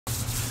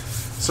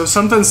So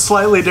something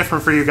slightly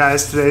different for you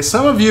guys today.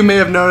 Some of you may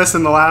have noticed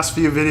in the last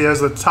few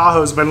videos that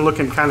Tahoe's been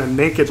looking kind of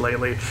naked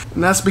lately.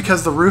 And that's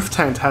because the roof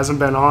tent hasn't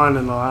been on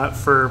in the lot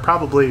for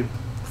probably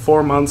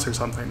 4 months or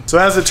something. So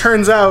as it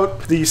turns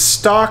out, the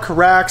stock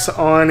racks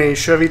on a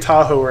Chevy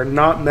Tahoe are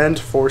not meant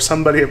for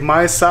somebody of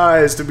my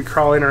size to be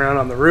crawling around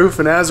on the roof,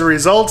 and as a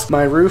result,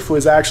 my roof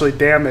was actually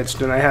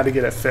damaged and I had to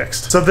get it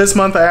fixed. So this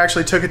month I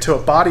actually took it to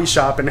a body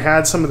shop and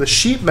had some of the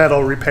sheet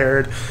metal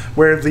repaired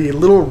where the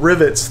little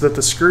rivets that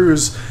the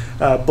screws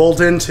bolt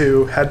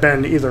into had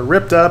been either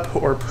ripped up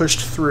or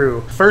pushed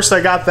through. First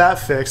I got that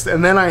fixed,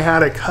 and then I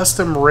had a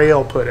custom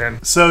rail put in.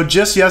 So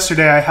just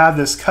yesterday I had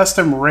this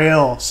custom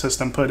rail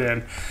system put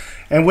in.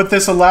 And what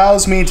this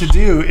allows me to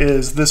do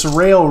is this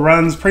rail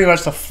runs pretty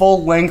much the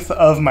full length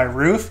of my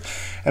roof,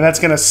 and that's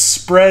gonna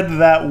spread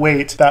that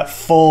weight, that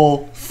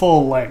full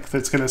length.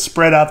 It's gonna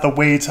spread out the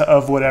weight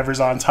of whatever's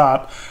on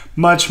top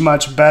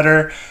much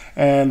better,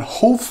 and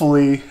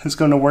hopefully it's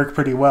gonna work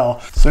pretty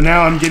well. So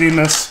now I'm getting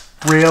this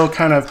rail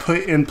kind of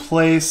put in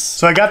place.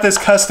 So I got this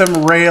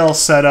custom rail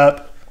set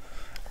up,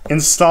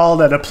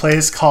 installed at a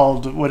place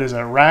called, what is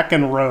it, Rack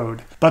and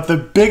Road. But the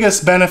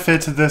biggest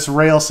benefit to this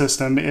rail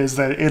system is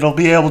that it'll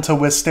be able to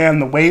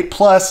withstand the weight,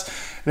 plus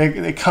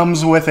it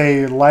comes with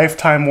a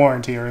lifetime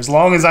warranty, or as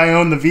long as I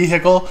own the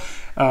vehicle,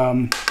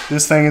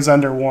 this thing is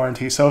under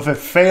warranty. So if it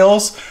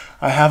fails,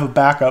 I have a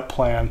backup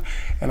plan,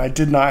 and I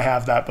did not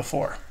have that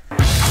before.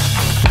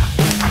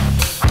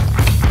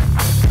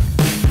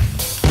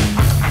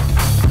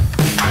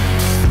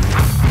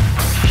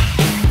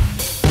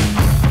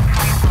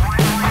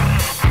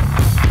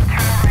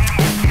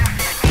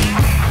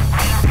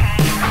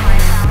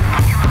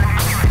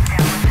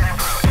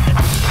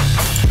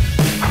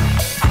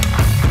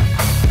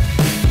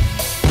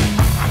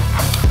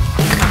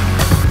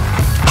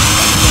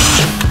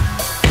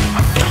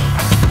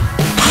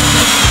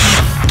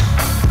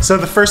 So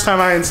the first time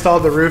I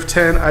installed the roof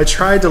tent, I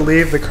tried to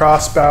leave the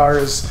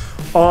crossbars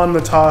on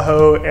the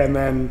Tahoe and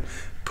then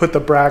put the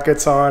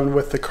brackets on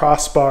with the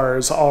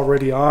crossbars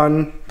already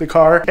on the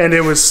car. And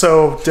it was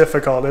so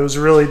difficult. It was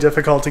really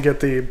difficult to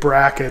get the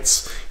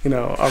brackets, you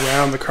know,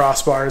 around the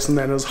crossbars, and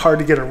then it was hard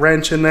to get a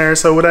wrench in there.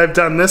 So what I've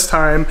done this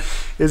time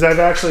is I've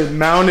actually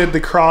mounted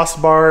the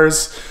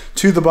crossbars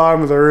to the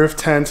bottom of the roof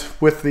tent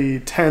with the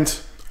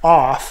tent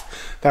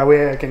off. That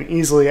way I can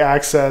easily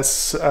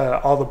access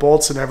all the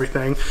bolts and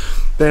everything.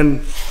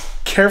 Then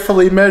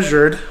carefully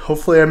measured,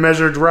 hopefully I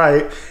measured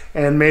right,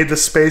 and made the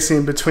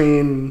spacing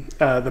between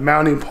the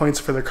mounting points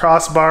for the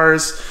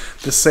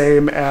crossbars the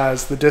same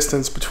as the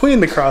distance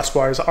between the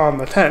crossbars on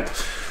the tent.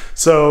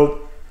 So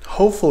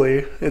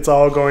hopefully it's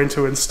all going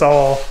to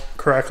install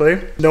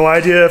correctly. No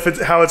idea if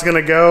how it's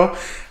gonna go,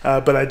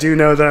 but I do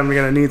know that I'm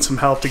gonna need some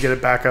help to get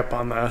it back up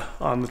on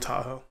the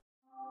Tahoe.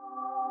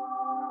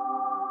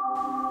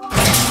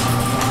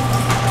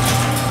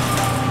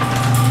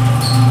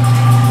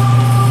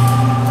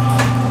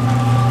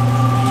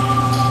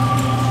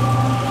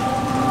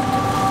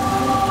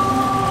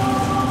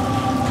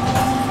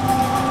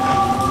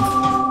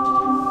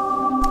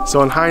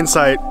 So in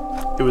hindsight,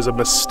 it was a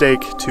mistake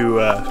to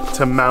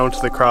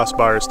mount the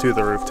crossbars to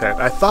the roof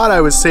tent. I thought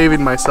I was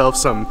saving myself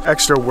some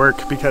extra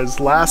work because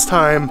last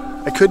time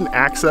I couldn't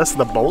access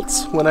the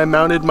bolts when I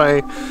mounted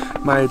my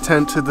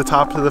tent to the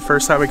top of the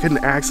first time. I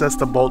couldn't access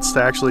the bolts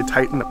to actually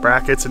tighten the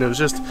brackets, and it was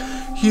just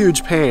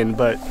huge pain.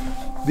 But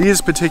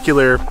these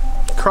particular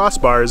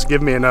crossbars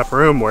give me enough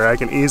room where I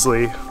can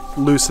easily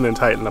loosen and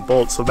tighten the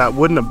bolts, so that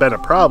wouldn't have been a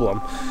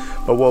problem.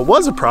 But what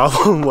was a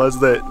problem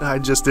was that I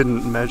just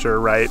didn't measure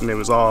right, and it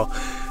was all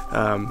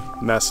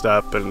messed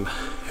up, and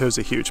it was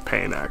a huge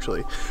pain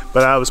actually.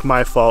 But that was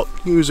my fault,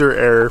 user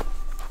error.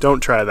 Don't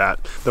try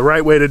that. The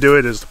right way to do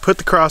it is to put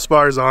the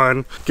crossbars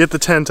on, get the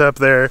tent up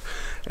there,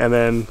 and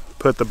then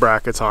put the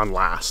brackets on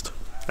last.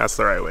 That's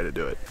the right way to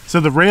do it.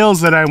 So the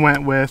rails that I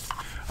went with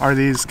are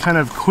these kind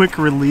of quick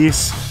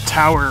release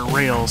tower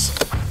rails.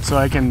 So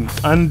I can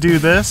undo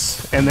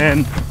this and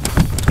then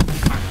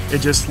it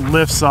just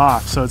lifts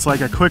off. So it's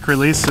like a quick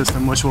release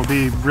system, which will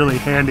be really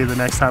handy the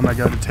next time I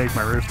go to take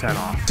my roof tent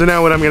off. So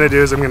now what I'm gonna do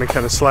is I'm gonna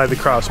kind of slide the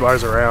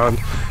crossbars around,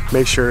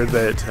 make sure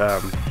that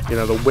you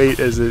know, the weight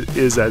is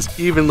as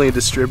evenly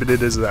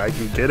distributed as I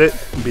can get it,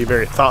 and be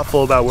very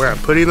thoughtful about where I'm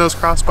putting those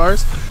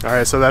crossbars. All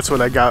right, so that's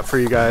what I got for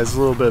you guys. A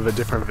little bit of a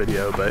different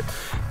video, but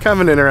kind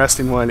of an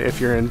interesting one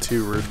if you're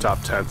into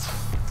rooftop tents.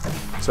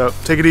 So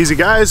take it easy,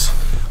 guys.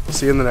 We'll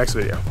see you in the next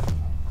video.